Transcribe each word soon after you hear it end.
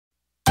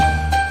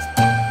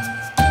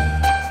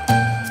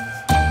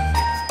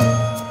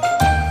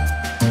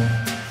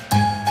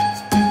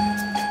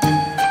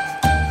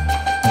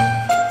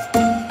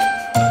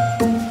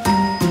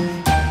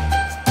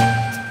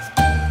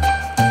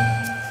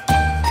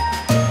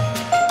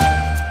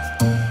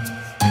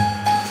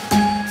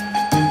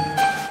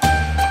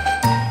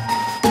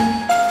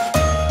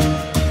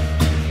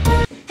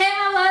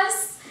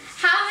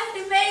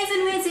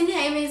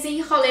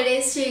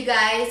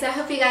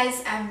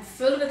guys, I'm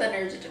filled with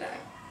energy today.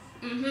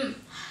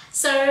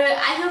 So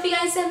I hope you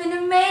guys have an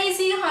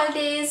amazing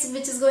holidays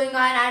which is going on.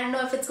 I don't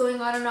know if it's going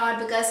on or not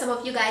because some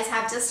of you guys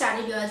have just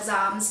started your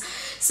exams.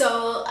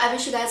 So I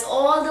wish you guys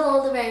all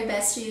the very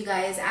best to you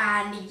guys.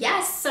 And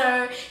yes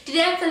sir,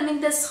 today I'm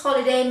filming this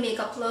holiday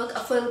makeup look,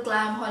 a full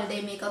glam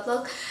holiday makeup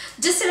look.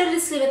 Just a little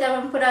disclaimer I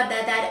want to put out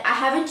there that I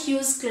haven't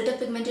used glitter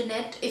pigment in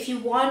it. If you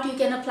want, you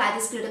can apply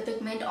this glitter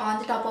pigment on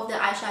the top of the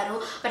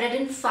eyeshadow, but I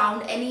didn't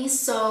found any,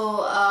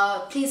 so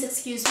please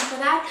excuse me for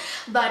that.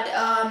 But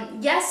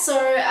yes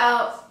sir,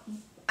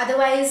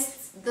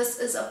 otherwise this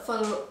is a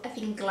full, I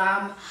think,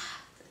 glam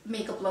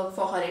makeup look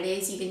for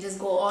holidays. You can just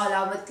go all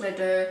out with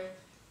glitter.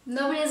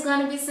 Nobody's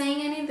gonna be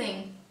saying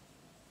anything.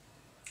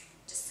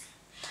 Just saying.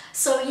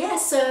 So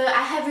yes, so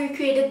I have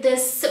recreated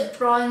this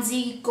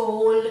bronzy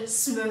gold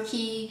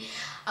smirky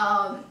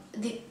I'm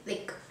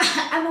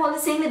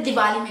always saying the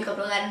Diwali makeup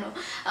look, I don't know,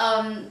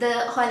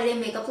 the holiday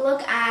makeup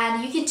look,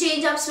 and you can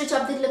change up, switch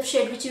up the lip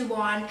shade which you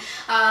want.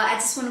 I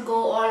just want to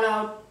go all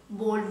out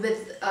bold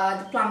with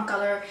the plum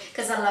color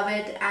because I love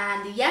it.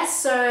 And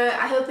yes sir,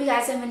 I hope you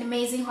guys have an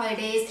amazing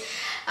holidays.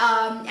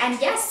 And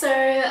yes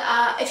sir,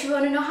 if you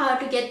want to know how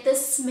to get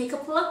this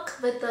makeup look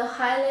with the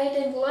highlight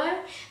and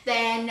blur,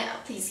 then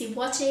please keep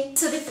watching.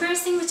 So the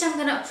first thing which I'm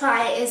gonna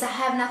apply is, I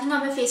have nothing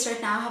on my face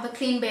right now, I have a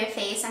clean bare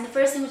face, and the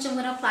first thing which I'm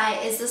gonna apply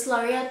is this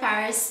L'Oreal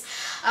Paris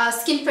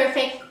Skin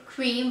Perfect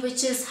cream,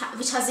 which has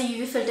a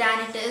UV filter,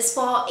 and it is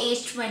for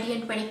age 20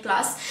 and 20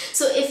 plus.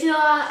 So if you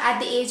are at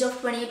the age of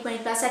 20 and 20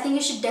 plus, I think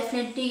you should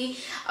definitely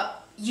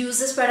use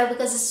this product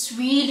because it's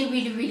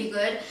really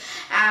good.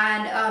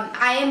 And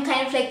I am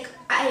kind of like,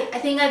 I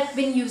think I've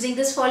been using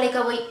this for like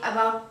a week,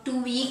 about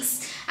 2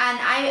 weeks, and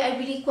I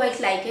really quite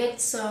like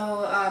it.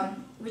 So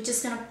we're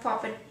just gonna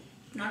pop it,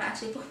 not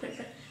actually pop it,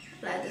 but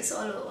apply this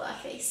all over our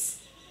face.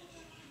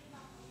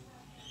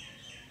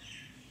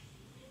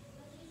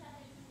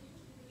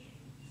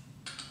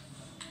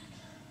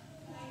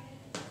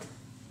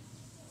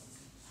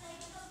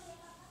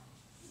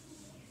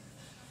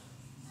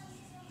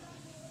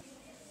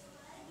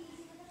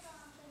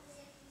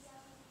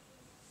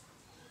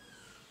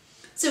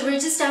 So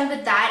we're just done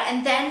with that,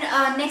 and then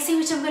next thing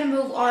which I'm going to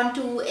move on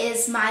to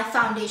is my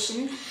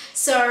foundation.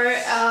 So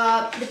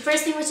the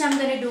first thing which I'm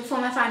going to do for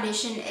my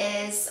foundation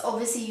is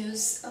obviously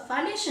use a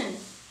foundation.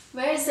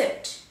 Where is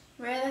it?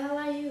 Where the hell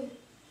are you?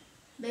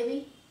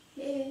 Baby?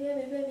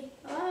 Baby.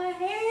 Oh,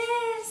 here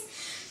it is.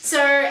 So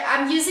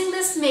I'm using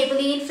this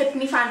Maybelline Fit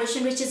Me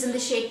foundation, which is in the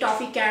shade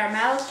Toffee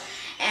Caramel,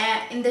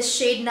 in the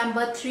shade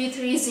number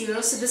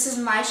 330. So this is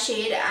my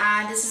shade,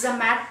 and this is a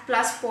matte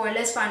plus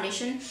poreless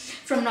foundation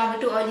from normal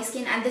to oily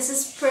skin, and this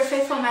is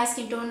perfect for my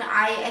skin tone.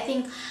 I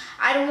think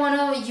I don't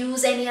want to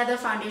use any other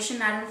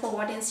foundation, I don't know for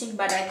what instinct,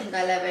 but I think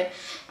I love it.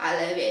 I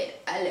love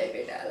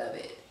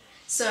it.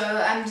 So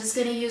I'm just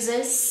gonna use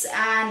this,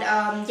 and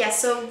yes,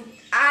 so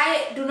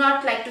I do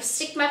not like to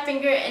stick my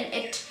finger in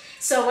it.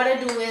 So what I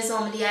do is,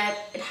 normally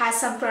it has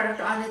some product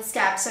on its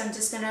cap, so I'm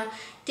just gonna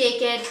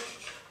take it,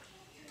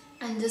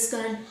 I'm just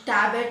gonna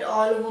dab it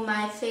all over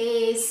my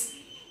face.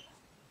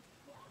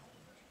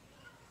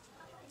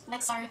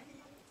 Next, sorry.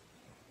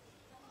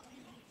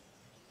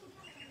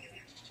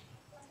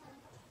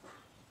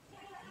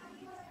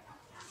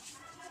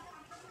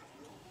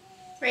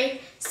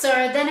 Right, so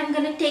then I'm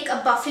gonna take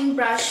a buffing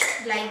brush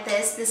like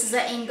this. This is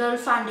an Engel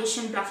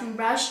foundation bluffing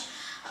brush.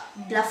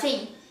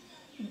 Buffing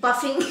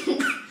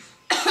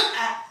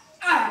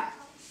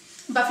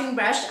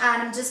brush,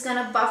 and I'm just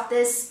gonna buff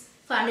this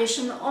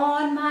foundation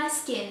on my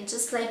skin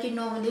just like you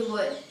normally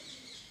would.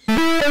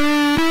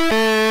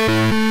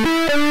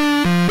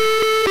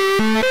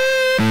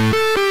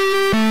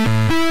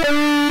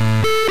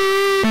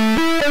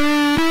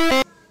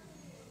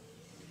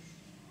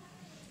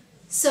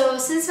 So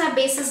since my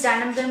base is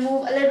done, I'm going to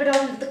move a little bit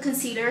on the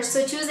concealer.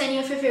 So choose any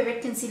of your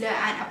favorite concealer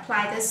and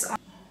apply this on.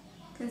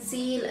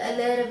 Conceal a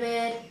little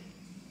bit.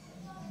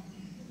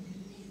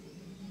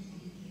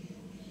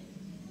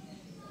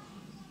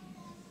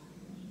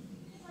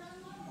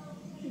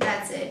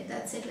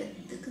 That's it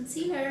with the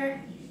concealer.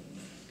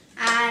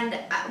 And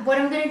what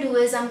I'm going to do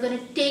is, I'm going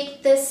to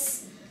take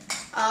this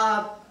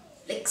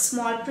like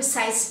small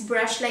precise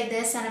brush like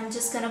this, and I'm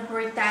just going to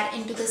work that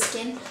into the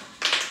skin.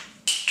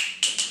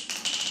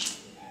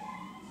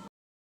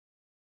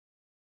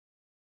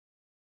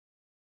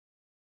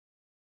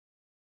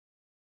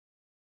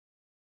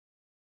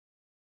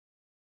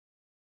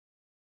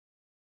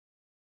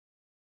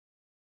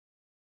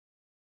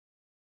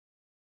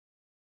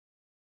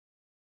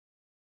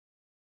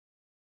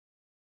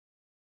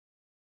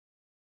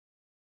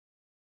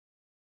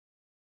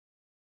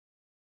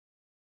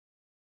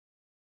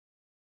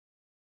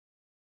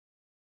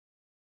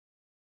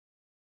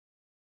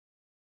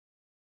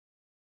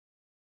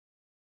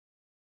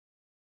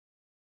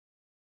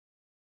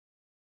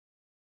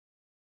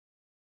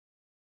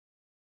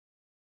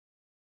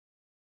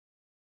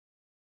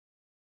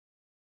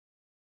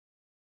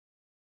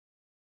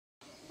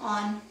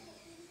 On.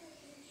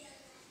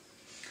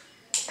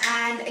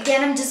 And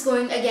again, I'm just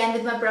going again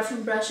with my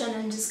buffing brush, and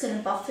I'm just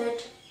gonna buff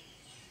it.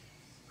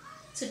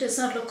 so it does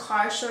not look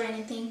harsh or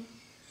anything.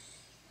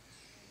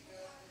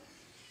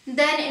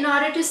 Then in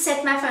order to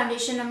set my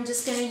foundation, I'm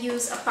just going to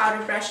use a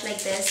powder brush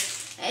like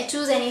this.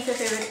 Choose any of your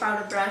favorite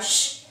powder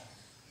brush.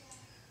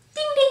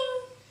 Ding ding!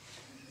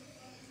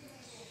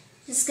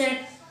 Just going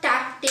to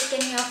take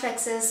any of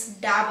excess,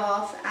 dab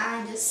off,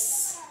 and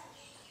just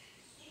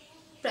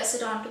press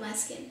it onto my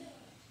skin.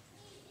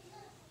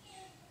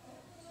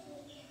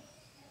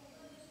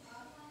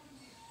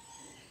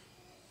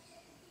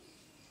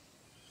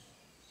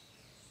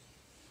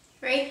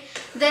 Right,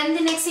 then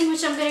the next thing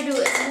which I'm going to do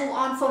is move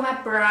on for my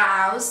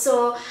brows.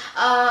 So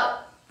I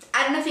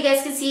don't know if you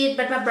guys can see it,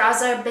 but my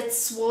brows are a bit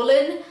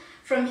swollen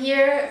from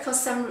here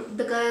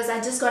because I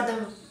just got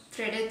them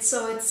threaded,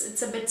 so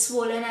it's a bit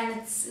swollen and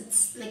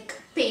it's like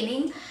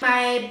paining.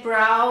 My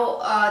brow,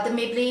 the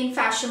Maybelline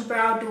Fashion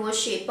Brow Duo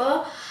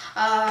Shaper,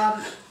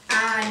 and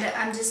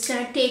I'm just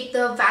going to take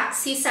the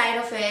waxy side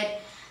of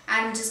it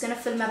and I'm just going to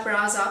fill my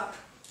brows up.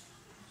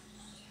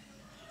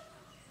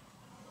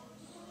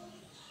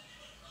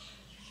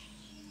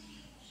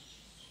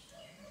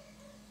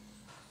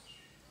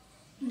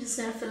 I'm just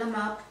going to fill them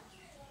up.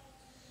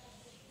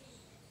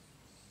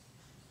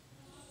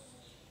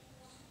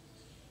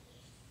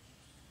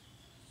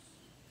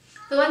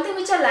 The one thing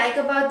which I like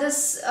about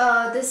this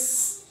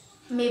this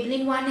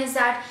Maybelline one is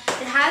that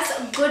it has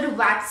a good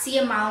waxy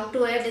amount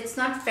to it. It's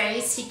not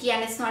very sticky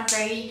and it's not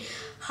very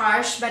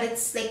harsh, but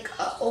it's like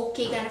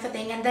okay kind of a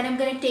thing. And then I'm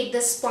going to take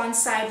the sponge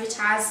side which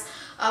has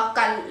a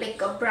color,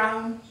 like a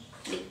brown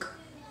like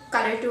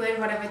color to it,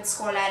 whatever it's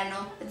called, I don't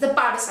know. It's the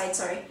powder side,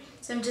 sorry.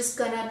 So I'm just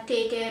gonna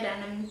take it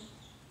and I'm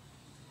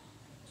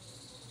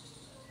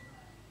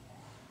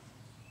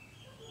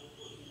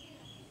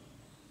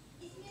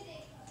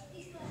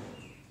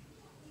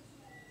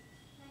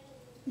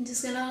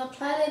just gonna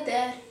apply it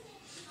there.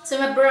 So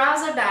my brows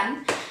are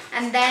done,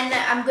 and then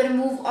I'm gonna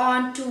move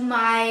on to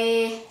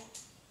my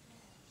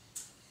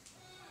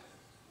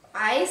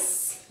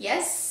eyes.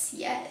 Yes.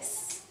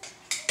 It's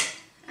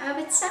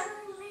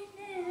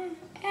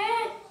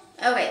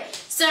okay,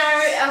 so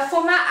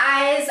for my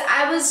eyes,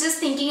 I was just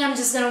thinking I'm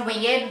just gonna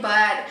wing it,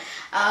 but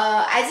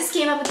I just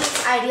came up with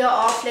this idea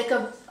of like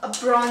a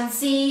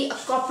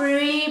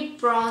coppery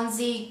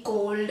bronzy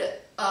gold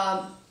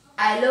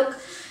eye look.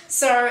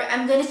 So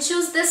I'm gonna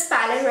choose this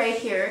palette right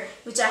here,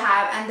 which I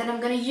have, and then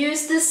I'm gonna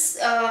use this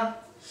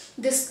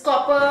this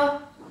copper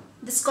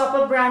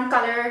brown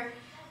color,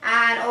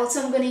 and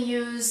also I'm gonna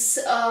use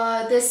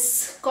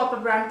this copper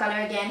brown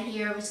color again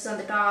here, which is on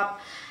the top,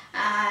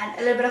 and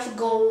a little bit of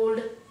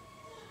gold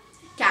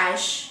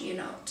cash, you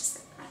know, just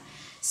like that.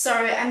 So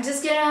I'm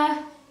just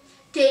gonna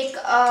take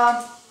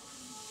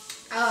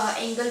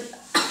angle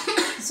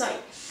sorry,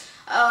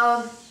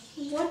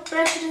 what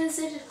brush is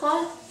it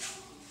called?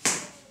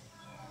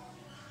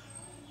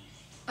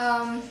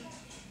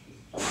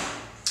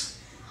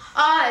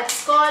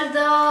 It's called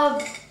the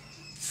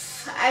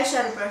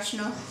eyeshadow brush,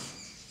 no?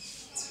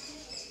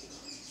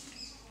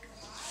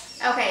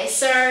 Okay,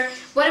 so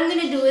what I'm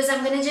gonna do is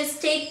I'm gonna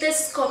just take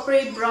this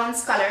coppery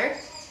bronze color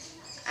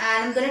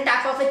and I'm gonna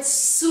tap off. It's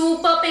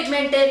super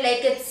pigmented,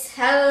 like it's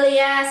hell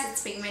yes,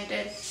 it's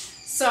pigmented.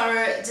 So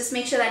just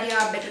make sure that you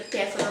are a bit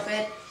careful of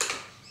it.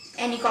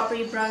 Any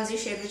coppery bronzy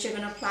shade which you're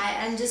gonna apply.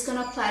 I'm just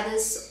gonna apply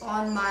this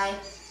on my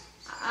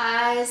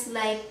eyes,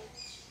 like,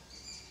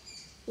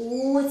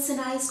 oh, it's a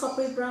nice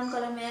coppery brown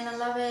color, man. I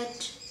love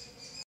it.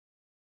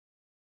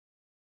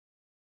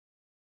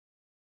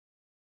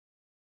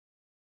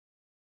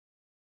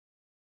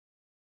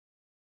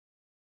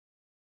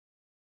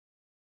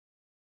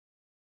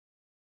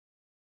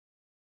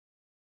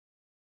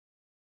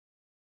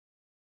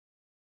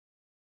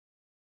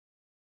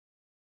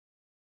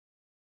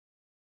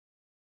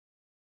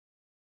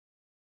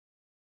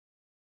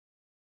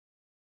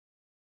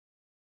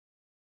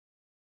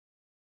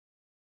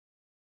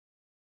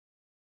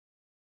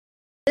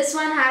 This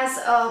one has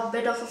a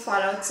bit of a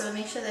fallout, so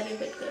make sure that you're a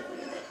bit careful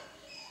with it.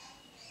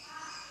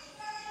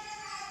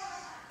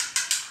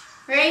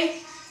 Right?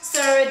 So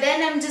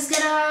then I'm just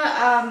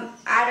gonna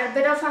add a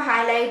bit of a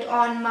highlight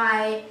on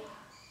my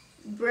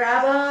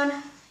brow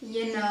bone,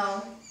 you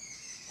know.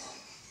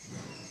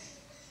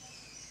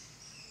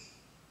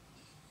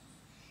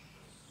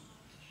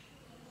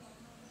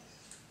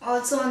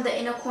 Also on the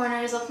inner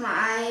corners of my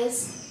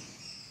eyes.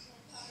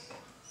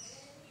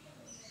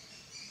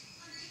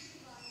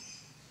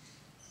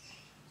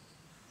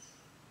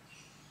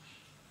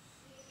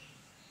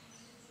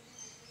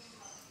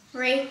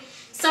 Right,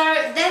 so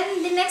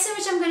then the next thing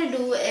which I'm going to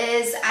do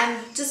is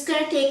I'm just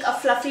going to take a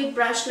fluffy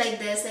brush like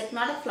this, like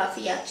not a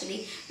fluffy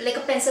actually, but like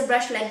a pencil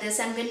brush like this.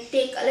 I'm going to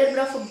take a little bit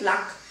of a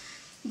black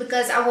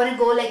because I want to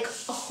go like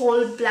a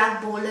whole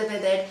black boulder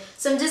with it.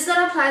 So I'm just going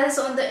to apply this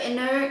on the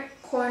inner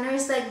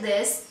corners like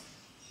this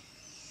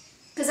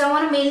because I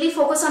want to mainly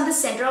focus on the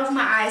center of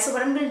my eye. So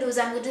what I'm going to do is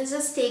I'm going to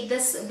just take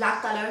this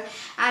black color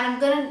and I'm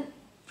going to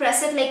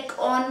press it like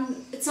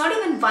on, it's not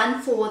even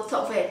 1/4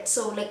 of it,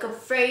 so like a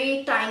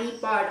very tiny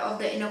part of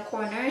the inner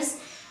corners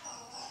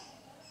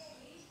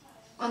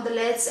on the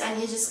lids, and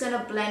you're just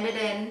gonna blend it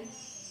in.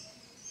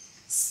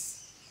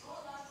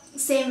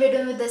 Same we're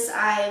doing with this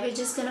eye. We're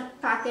just gonna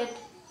pack it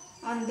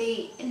on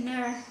the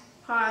inner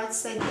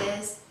parts like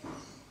this.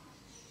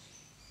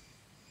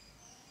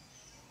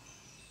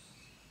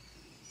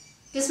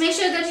 Just make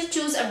sure that you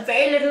choose a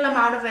very little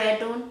amount of it.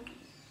 Don't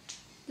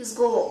just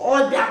go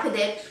all black with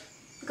it,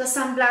 because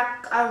some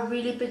black are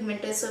really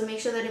pigmented, so make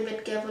sure that you're a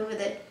bit careful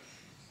with it,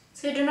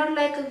 so you do not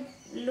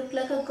look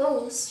like a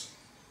ghost,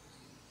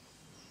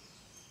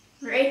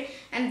 right?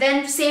 And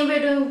then same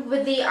we're doing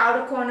with the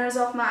outer corners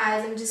of my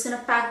eyes. I'm just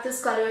gonna pack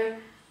this color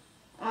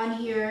on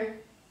here,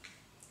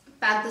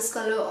 pack this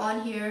color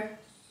on here.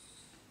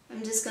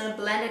 I'm just gonna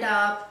blend it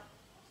up,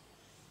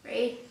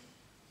 right?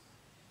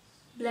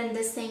 Blend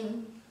this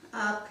thing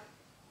up,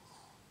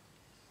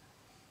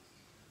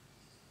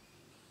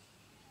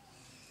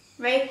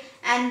 right?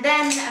 And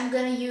then I'm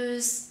gonna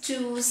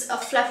choose a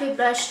fluffy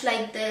brush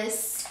like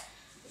this,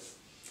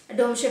 a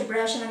dome shaped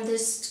brush, and I'm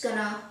just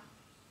gonna,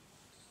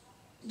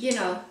 you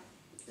know,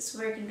 just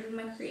work into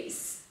my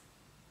crease.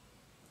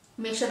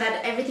 Make sure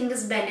that everything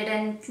is blended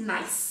and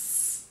nice.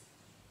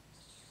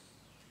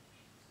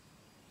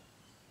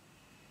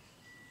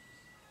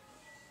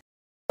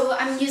 So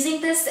I'm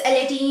using this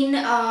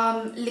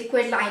L18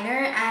 liquid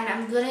liner, and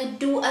I'm gonna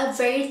do a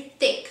very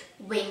thick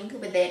wing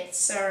with it.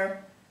 So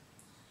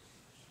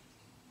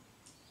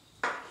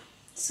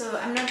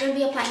I'm not going to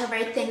be applying a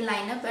very thin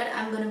liner, but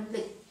I'm going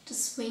to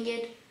just wing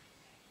it,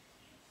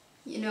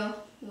 you know,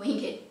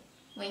 wing,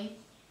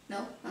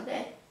 no,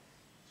 okay.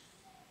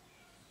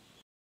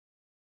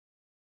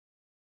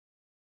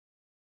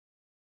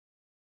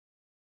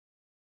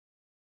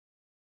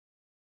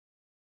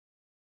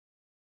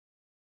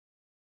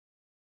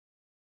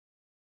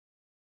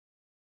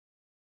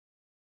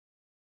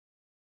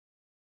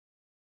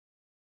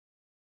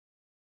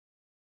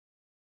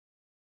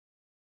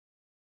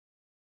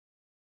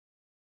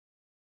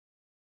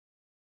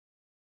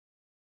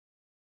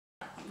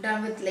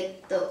 Done with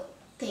like the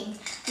thing.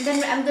 And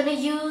then I'm gonna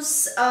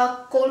use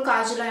a coal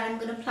kajal, and I'm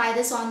gonna apply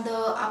this on the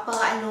upper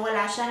and lower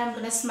lash line. I'm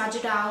gonna smudge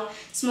it out,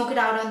 smoke it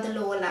out on the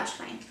lower lash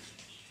line.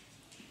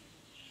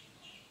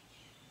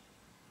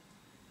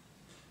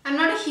 I'm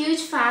not a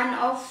huge fan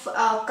of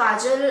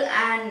kajal,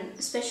 and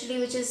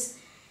especially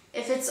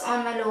if it's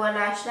on my lower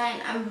lash line,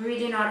 I'm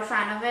really not a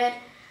fan of it.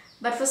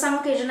 But for some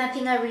occasion, I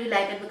think I really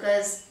like it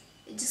because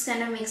it just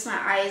kind of makes my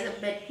eyes a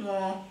bit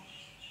more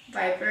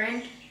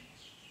vibrant.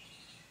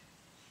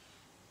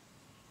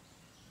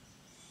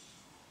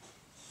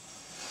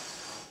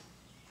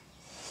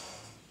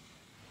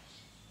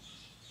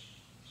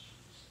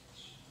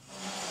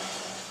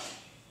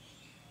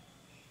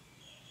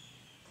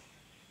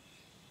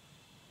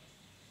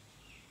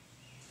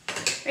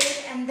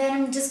 And then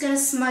I'm just gonna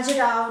smudge it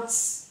out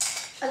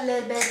a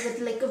little bit with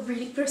like a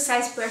really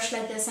precise brush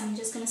like this. I'm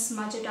just gonna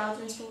smudge it out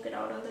and smoke it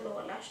out on the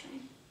lower lash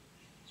line.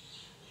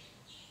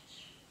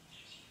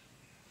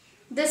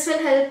 This will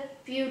help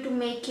you to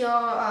make your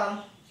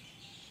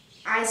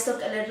eyes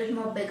look a little bit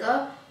more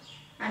bigger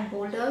and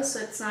bolder, so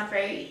it's not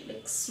very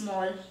like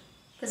small,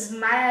 because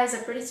my eyes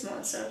are pretty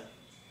small. So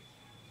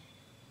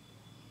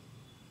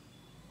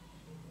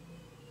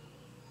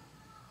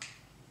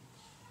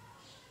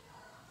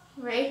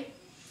right.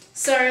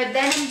 So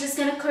then I'm just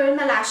gonna curl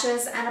my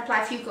lashes and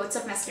apply a few coats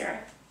of mascara.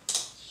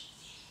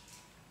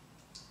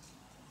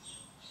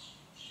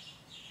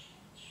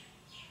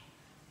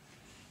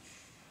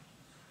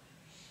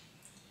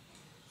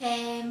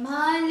 ऐ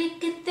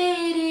मालिक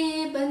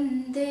तेरे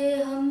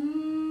बंदे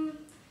हम,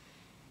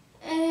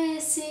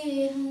 ऐसे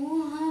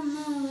हों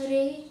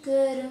हमारे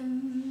करम.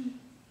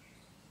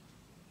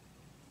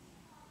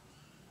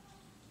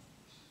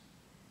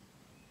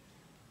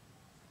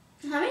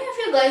 How many of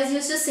you guys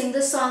used to sing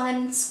this song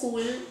in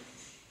school?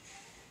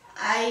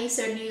 I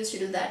certainly used to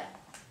do that.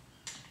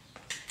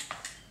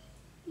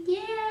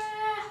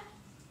 Yeah.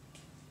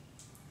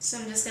 So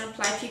I'm just gonna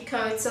apply a few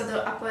coats on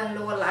the upper and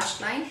lower lash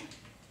line.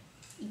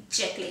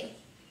 Gently.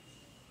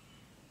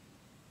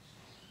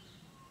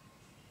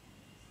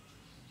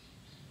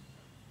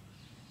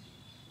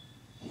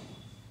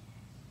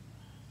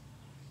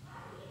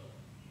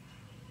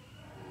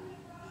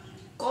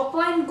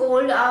 Copper and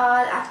gold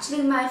are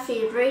actually my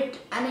favorite,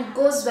 and it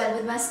goes well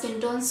with my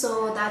skin tone,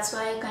 so that's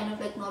why I kind of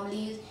like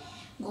normally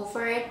go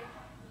for it.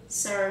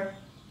 So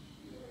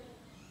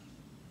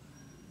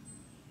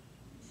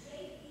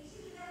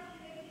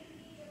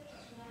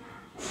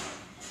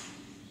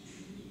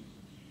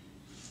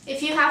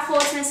if you have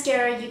false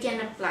mascara, you can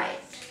apply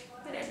it,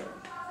 but I don't.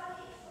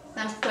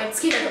 I'm quite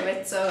scared of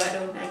it, so I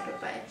don't like to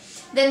apply it.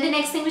 Then the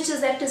next thing which is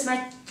left is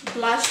my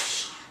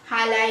blush,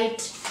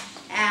 highlight,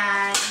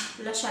 and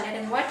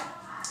what?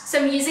 So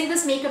I'm using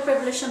this Makeup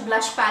Revolution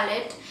blush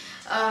palette,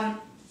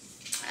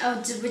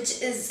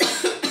 which is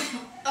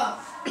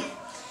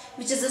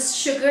which is a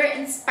sugar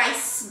and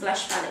spice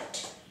blush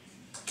palette,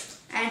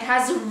 and it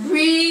has a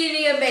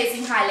really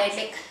amazing highlight.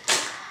 Like,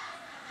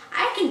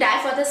 I can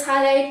die for this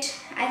highlight.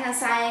 I can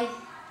say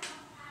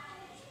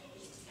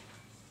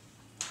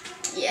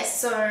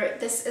yes. So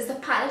this is the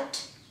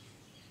palette,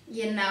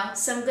 you know.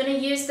 So I'm gonna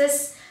use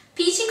this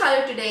peachy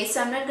color today,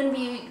 so I'm not going to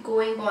be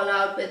going all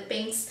out with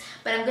pinks,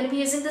 but I'm going to be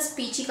using this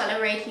peachy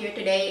color right here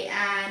today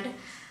and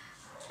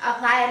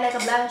apply it like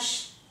a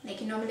blush, like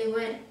you normally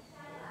would.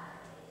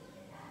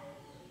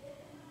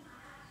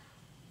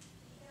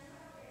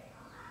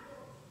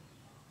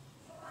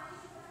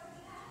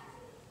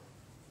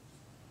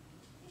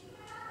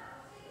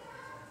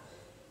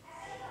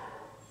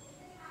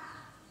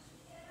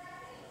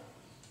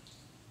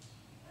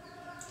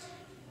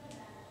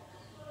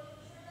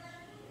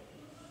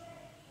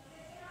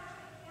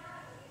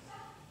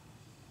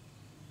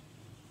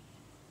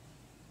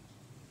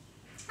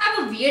 I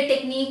have a weird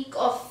technique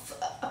of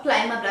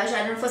applying my blush.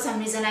 I don't know, for some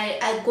reason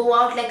I go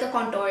out like a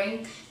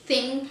contouring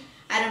thing.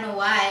 I don't know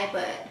why,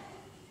 but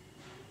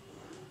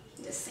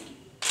just saying.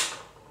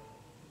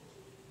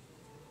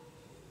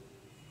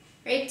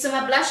 Right, so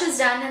my blush is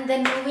done, and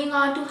then moving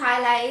on to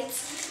highlights.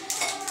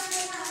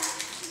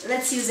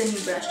 Let's use a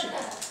new brush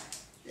today.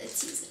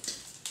 Let's use it.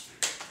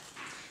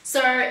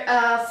 So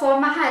for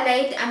my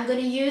highlight, I'm going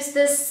to use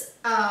this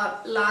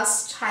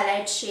last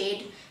highlight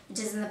shade, which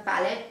is in the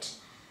palette,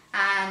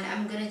 and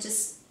I'm going to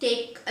just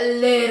take a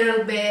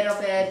little bit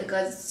of it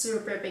because it's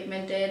super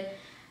pigmented,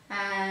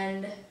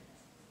 and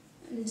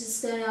I'm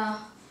just going to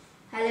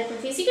highlight my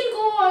face. You can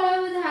go all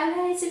out with the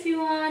highlights if you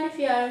want, if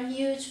you are a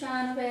huge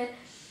fan of it.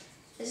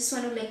 I just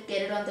want to like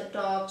get it on the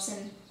tops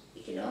and,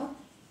 you know,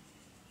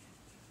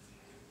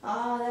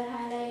 oh, that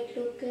highlight,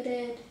 look at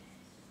it.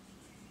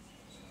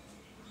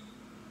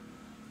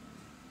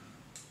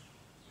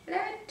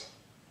 Right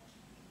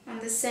on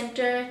the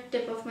center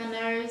tip of my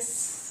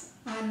nose,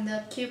 on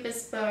the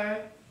cupid's bow,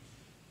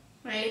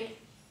 right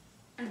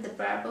under the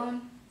brow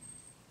bone.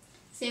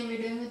 Same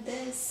we're doing with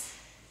this.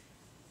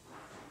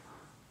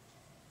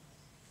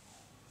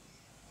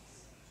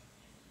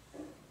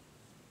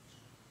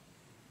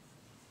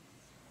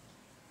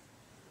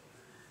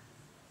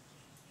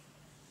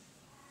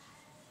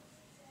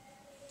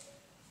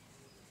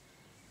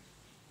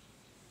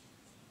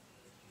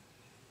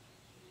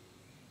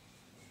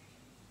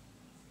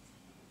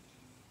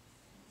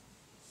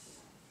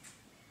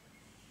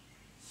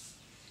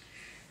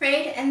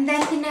 Right, and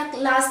then the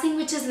last thing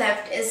which is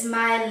left is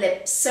my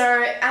lips. So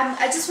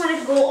I just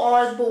wanted to go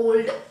all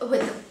bold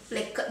with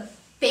like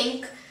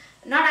pink,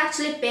 not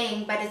actually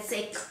pink, but it's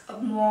like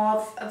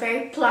more of a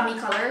very plummy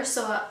color.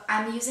 So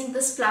I'm using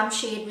this plum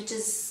shade, which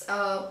is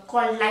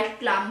called Light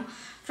Plum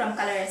from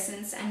Color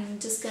Essence. I'm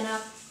just gonna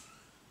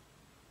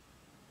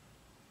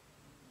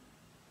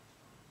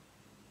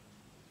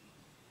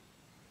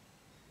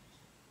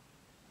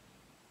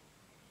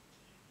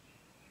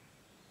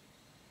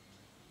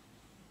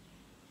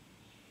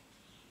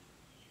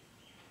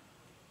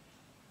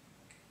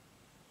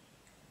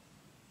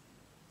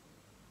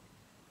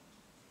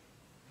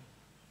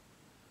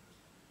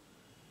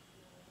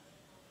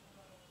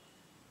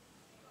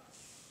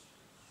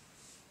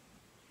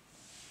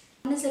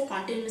it's like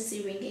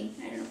continuously ringing.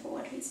 I don't know for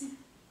what reason.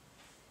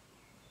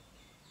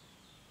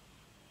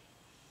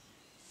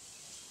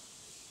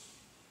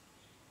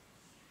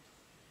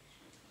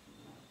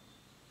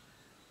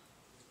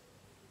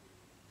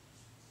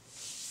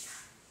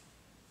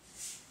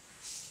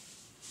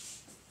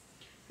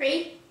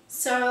 Right,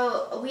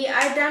 so we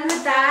are done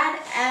with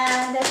that,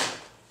 and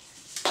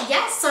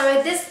yes,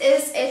 so this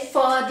is it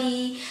for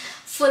the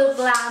full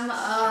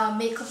glam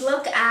makeup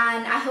look,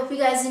 and I hope you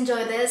guys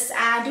enjoy this,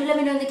 and do let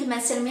me know in the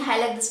comments, tell me how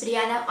you like this video,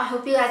 and I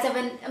hope you guys have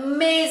an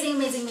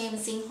amazing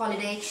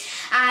holiday.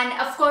 And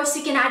of course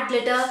you can add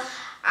glitter.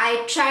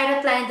 I tried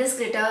applying this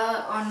glitter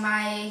on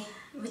my,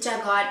 which I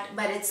got,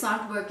 but it's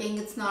not working,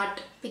 it's not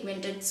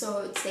pigmented,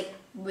 so it's like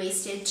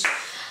wastage.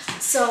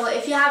 So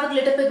if you have a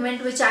glitter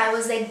pigment, which I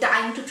was like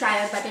dying to try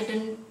out, but I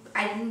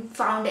didn't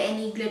found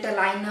any glitter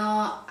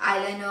liner,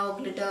 eyeliner,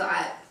 glitter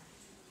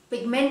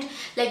pigment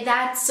like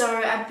that, so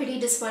I'm pretty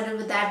disappointed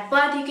with that.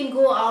 But you can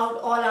go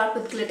all out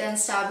with glitter and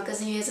stuff,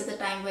 because New Year's is the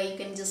time where you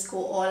can just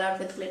go all out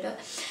with glitter.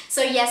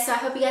 So yes, so I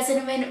hope you guys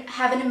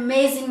have an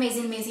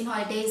amazing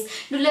holidays.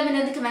 Do let me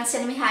know in the comments,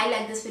 tell me how you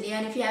like this video,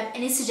 and if you have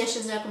any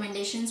suggestions or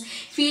recommendations,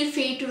 feel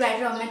free to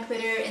write it on my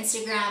Twitter,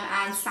 Instagram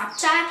and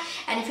Snapchat.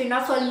 And if you're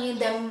not following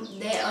them,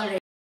 they already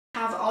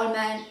have all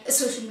my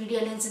social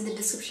media links in the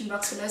description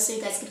box below, so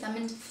you guys can come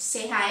and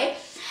say hi.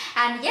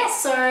 And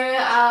yes, so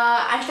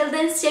until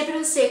then, stay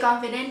beautiful, stay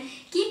confident,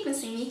 keep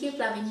missing me, keep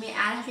loving me, and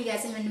I hope you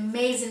guys have an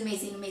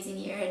amazing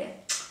year ahead.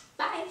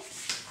 Bye.